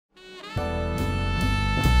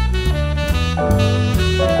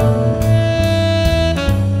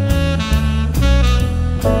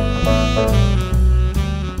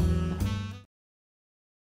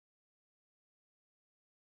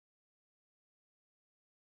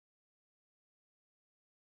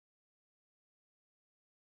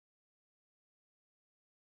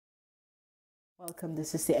Welcome.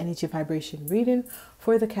 This is the energy vibration reading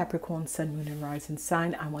for the Capricorn Sun, Moon, and Rising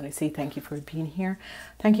sign. I want to say thank you for being here.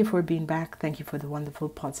 Thank you for being back. Thank you for the wonderful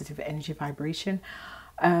positive energy vibration.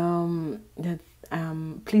 Please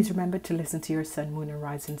remember to listen to your Sun, Moon, and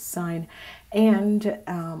Rising sign, and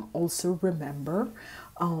also remember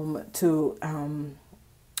to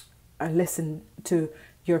listen to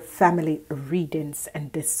your family readings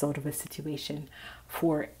and this sort of a situation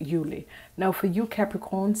for Yuli. Now for you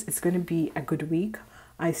Capricorns, it's going to be a good week.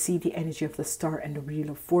 I see the energy of the Star and the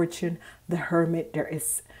Wheel of Fortune, the Hermit. There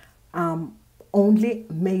is only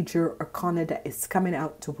major arcana that is coming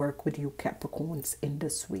out to work with you Capricorns in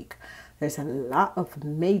this week. There's a lot of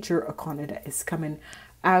major arcana that is coming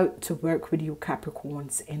out to work with you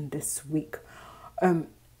Capricorns in this week.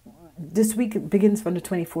 This week begins from the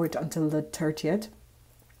 24th until the 30th.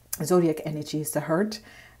 Zodiac energy is the heart.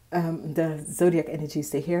 The zodiac energy is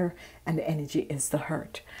the hair, and the energy is the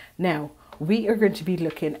heart. Now we are going to be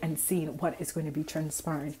looking and seeing what is going to be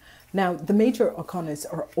transpiring. Now the major arcanas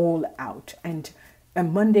are all out, and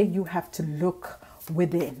on Monday you have to look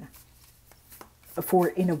within for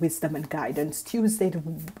inner wisdom and guidance. Tuesday the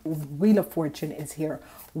Wheel of Fortune is here.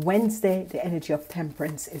 Wednesday the energy of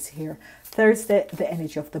Temperance is here. Thursday the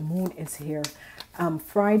energy of the Moon is here.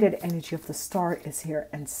 Friday the energy of the Star is here,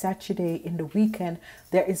 and Saturday in the weekend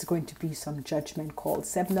there is going to be some judgment call.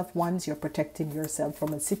 Seven of Wands, you're protecting yourself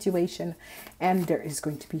from a situation, and there is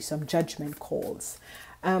going to be some judgment calls.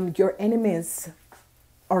 Your enemies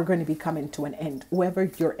are going to be coming to an end. Whoever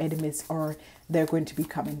your enemies are, they're going to be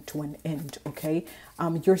coming to an end. Okay,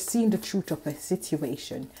 you're seeing the truth of a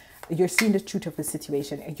situation. You're seeing the truth of a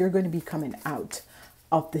situation, and you're going to be coming out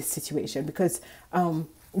of this situation because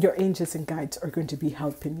your angels and guides are going to be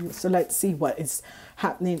helping you. So let's see what is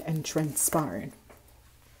happening and transpiring.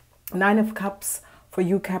 Nine of Cups for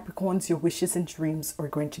you Capricorns, your wishes and dreams are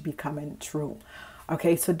going to be coming true.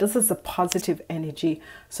 Okay, so this is a positive energy.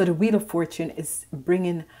 So the Wheel of Fortune is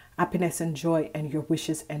bringing happiness and joy and your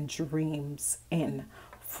wishes and dreams in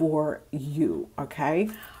for you. Okay,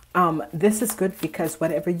 this is good because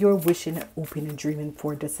whatever you're wishing, hoping, and dreaming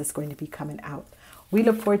for, this is going to be coming out. Wheel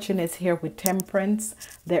of Fortune is here with Temperance.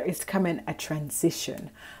 There is coming a transition.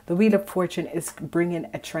 The Wheel of Fortune is bringing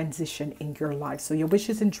a transition in your life. So your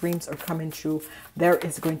wishes and dreams are coming true. There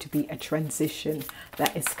is going to be a transition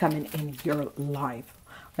that is coming in your life.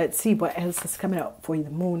 Let's see what else is coming up for you. The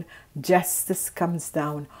Moon. Justice comes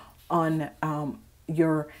down on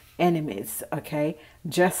your enemies. Okay,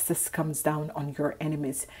 justice comes down on your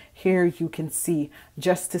enemies. Here you can see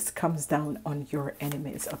justice comes down on your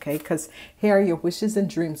enemies. Okay, because here your wishes and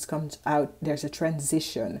dreams comes out. There's a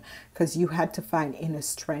transition because you had to find inner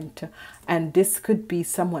strength, and this could be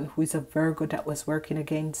someone who is a Virgo that was working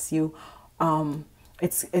against you.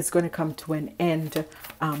 It's going to come to an end.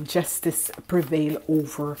 Justice prevail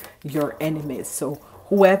over your enemies. So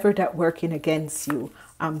whoever that working against you,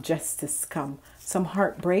 justice come. Some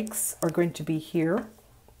heartbreaks are going to be here.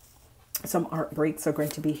 Some heartbreaks are going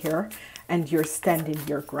to be here, and you're standing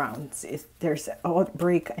your ground. There's an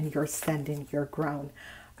outbreak and you're standing your ground.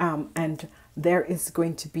 And there is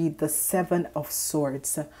going to be the Seven of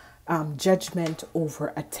Swords, judgment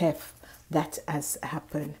over a theft that has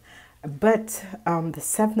happened. But the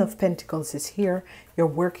Seven of Pentacles is here. You're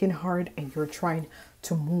working hard and you're trying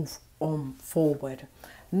to move forward.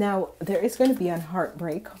 Now there is going to be an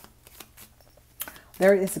heartbreak.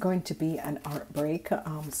 There is going to be an heartbreak.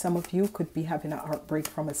 Some of you could be having a heartbreak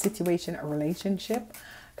from a situation, a relationship,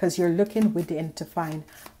 because you're looking within to find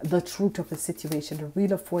the truth of a situation. The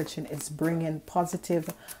Wheel of Fortune is bringing positive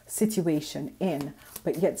situation in,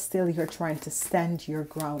 but yet still you're trying to stand your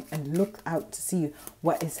ground and look out to see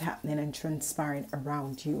what is happening and transpiring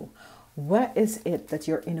around you. What is it that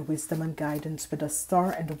your inner wisdom and guidance with the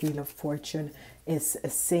Star and the Wheel of Fortune is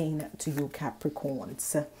saying to you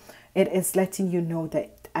Capricorns? It is letting you know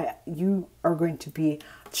that you are going to be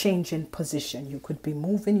changing position. You could be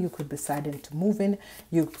moving, you could be deciding to move in,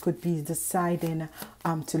 you could be deciding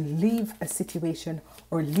to leave a situation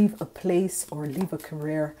or leave a place or leave a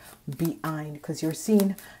career behind, because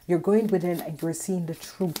you're going within and you're seeing the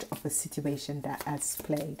truth of a situation that has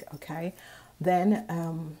played. Okay, then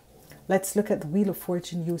let's look at the Wheel of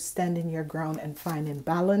Fortune. You standing your ground and finding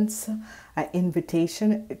balance. An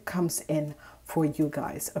invitation comes in for you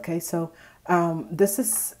guys. Okay, so this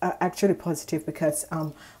is actually positive because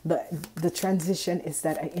the transition is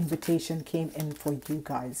that an invitation came in for you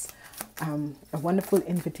guys. A wonderful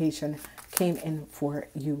invitation came in for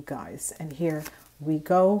you guys, and here we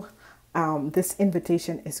go. This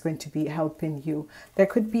invitation is going to be helping you. There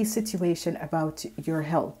could be a situation about your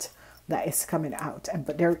health that is coming out,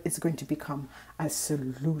 but there is going to become a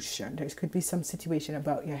solution. There could be some situation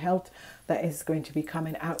about your health that is going to be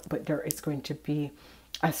coming out, but there is going to be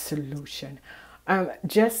a solution.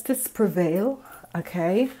 Justice prevail,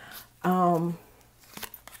 okay. 10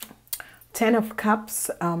 of Cups,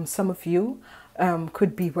 some of you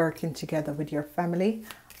could be working together with your family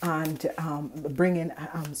and bringing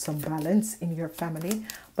some balance in your family.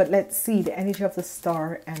 But let's see the energy of the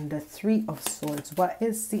Star and the Three of Swords. What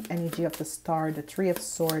is the energy of the Star, the Three of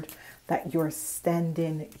Swords, that you're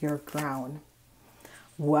standing your ground?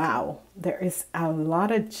 Wow, there is a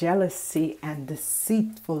lot of jealousy and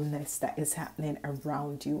deceitfulness that is happening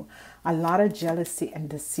around you. A lot of jealousy and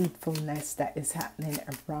deceitfulness that is happening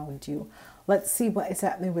around you. Let's see what is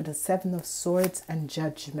happening with the Seven of Swords and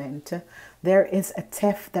Judgment. There is a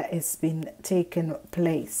theft that has been taking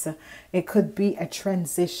place. It could be a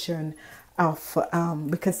transition of,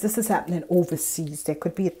 because this is happening overseas. There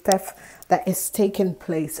could be a theft that is taking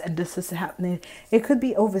place, and this is happening. It could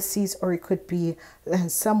be overseas, or it could be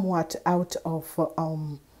somewhat out of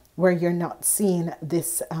where you're not seeing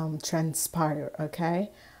this transpire, okay?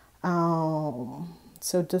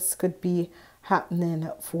 So this could be happening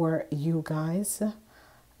for you guys.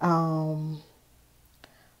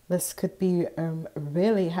 This could be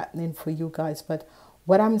really happening for you guys, but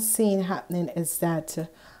what I'm seeing happening is that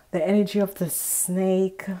the energy of the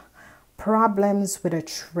Snake, problems with a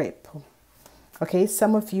trip. Okay,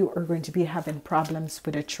 some of you are going to be having problems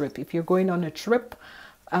with a trip. If you're going on a trip,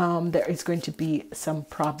 there is going to be some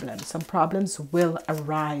problems. Some problems will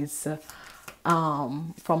arise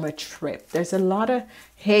from a trip. There's a lot of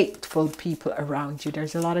hateful people around you.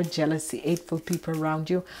 There's a lot of jealousy, hateful people around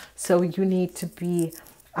you. So you need to be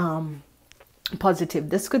positive.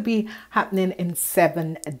 This could be happening in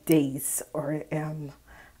 7 days, or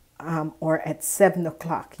at 7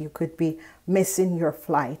 o'clock. You could be missing your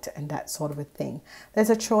flight and that sort of a thing.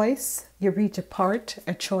 There's a choice. You reach a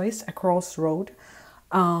choice, a crossroad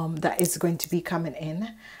that is going to be coming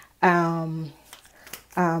in.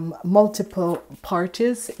 Multiple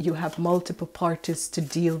parties. You have multiple parties to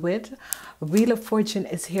deal with. Wheel of Fortune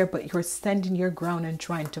is here, but you're standing your ground and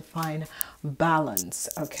trying to find balance,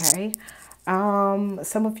 okay?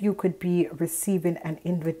 Some of you could be receiving an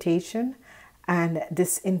invitation, and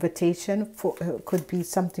this invitation could be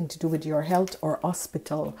something to do with your health or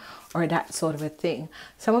hospital or that sort of a thing.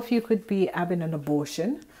 Some of you could be having an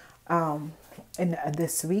abortion. In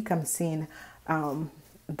this week, I'm seeing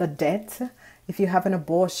the death. If you have an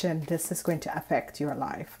abortion, this is going to affect your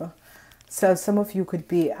life. So some of you could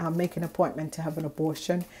be making an appointment to have an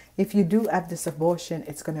abortion. If you do have this abortion,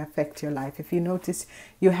 it's going to affect your life. If you notice,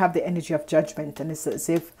 you have the energy of Judgment, and it's as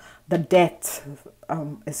if the death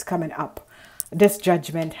is coming up. This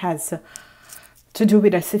Judgment has to do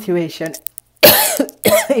with a situation.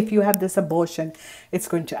 If you have this abortion, it's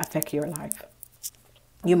going to affect your life.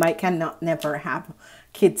 You cannot never have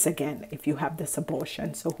kids again if you have this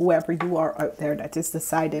abortion. So whoever you are out there that is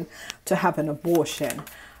deciding to have an abortion,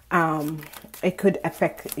 it could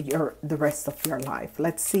affect the rest of your life.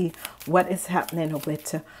 Let's see what is happening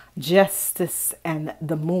with Justice and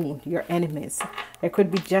the Moon, your enemies. There could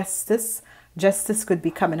be justice. Justice could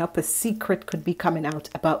be coming up. A secret could be coming out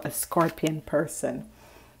about a Scorpion person.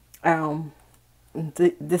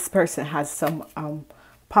 This person has some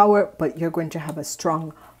power, but you're going to have a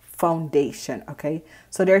strong foundation, okay?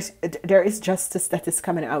 So there is justice that is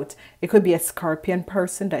coming out. It could be a Scorpion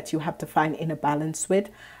person that you have to find in a balance with.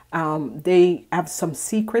 They have some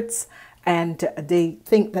secrets, and they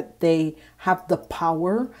think that they have the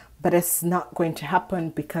power, but it's not going to happen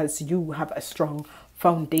because you have a strong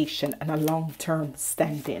foundation and a long-term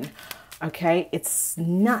standing. Okay, it's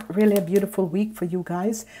not really a beautiful week for you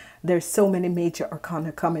guys. There's so many major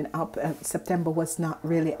arcana coming up. September was not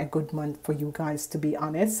really a good month for you guys, to be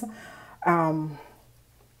honest.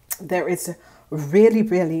 There is really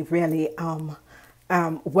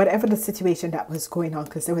whatever the situation that was going on,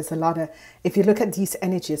 because there was a lot of, if you look at these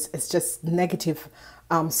energies, it's just negative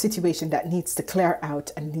situation that needs to clear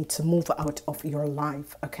out and needs to move out of your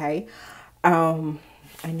life. Okay,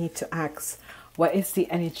 I need to ask, what is the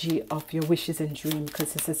energy of your wishes and dreams?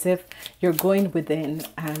 Because it's as if you're going within,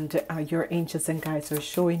 and your angels and guides are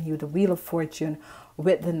showing you the Wheel of Fortune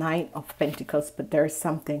with the Nine of Pentacles. But there's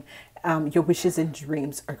something, your wishes and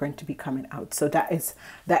dreams are going to be coming out. So that is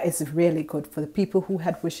really good for the people who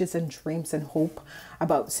had wishes and dreams and hope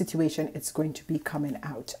about the situation. It's going to be coming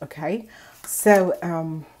out. Okay, so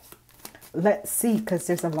let's see, because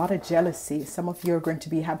there's a lot of jealousy. Some of you are going to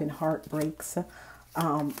be having heartbreaks.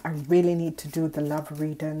 I really need to do the love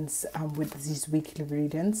readings with these weekly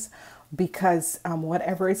readings, because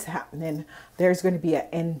whatever is happening, there's going to be an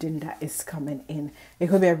ending that is coming in. It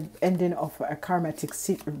could be an ending of a karmatic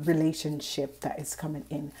relationship that is coming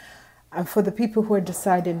in. For the people who are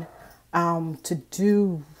deciding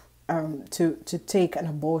to take an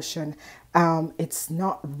abortion, it's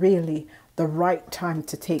not really the right time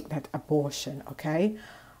to take that abortion, okay?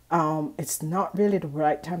 It's not really the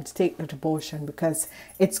right time to take that abortion, because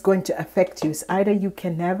it's going to affect you. It's either you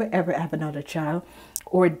can never ever have another child,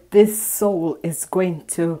 or this soul is going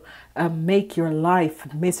to make your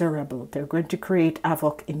life miserable. They're going to create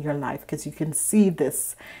havoc in your life, because you can see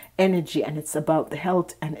this energy, and it's about the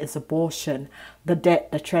health and its abortion, the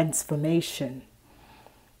death, the transformation.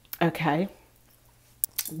 Okay,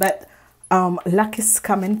 but luck is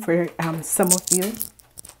coming for some of you.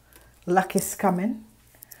 Luck is coming.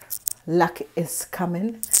 Luck is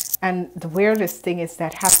coming. And the weirdest thing is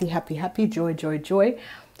that happy, happy, happy, joy, joy, joy.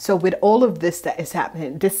 So with all of this that is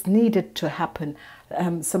happening, this needed to happen.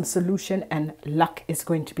 Some solution and luck is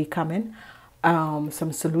going to be coming.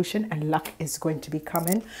 Some solution and luck is going to be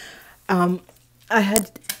coming. I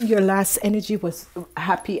had your last energy was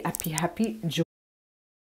happy, happy, happy, joy.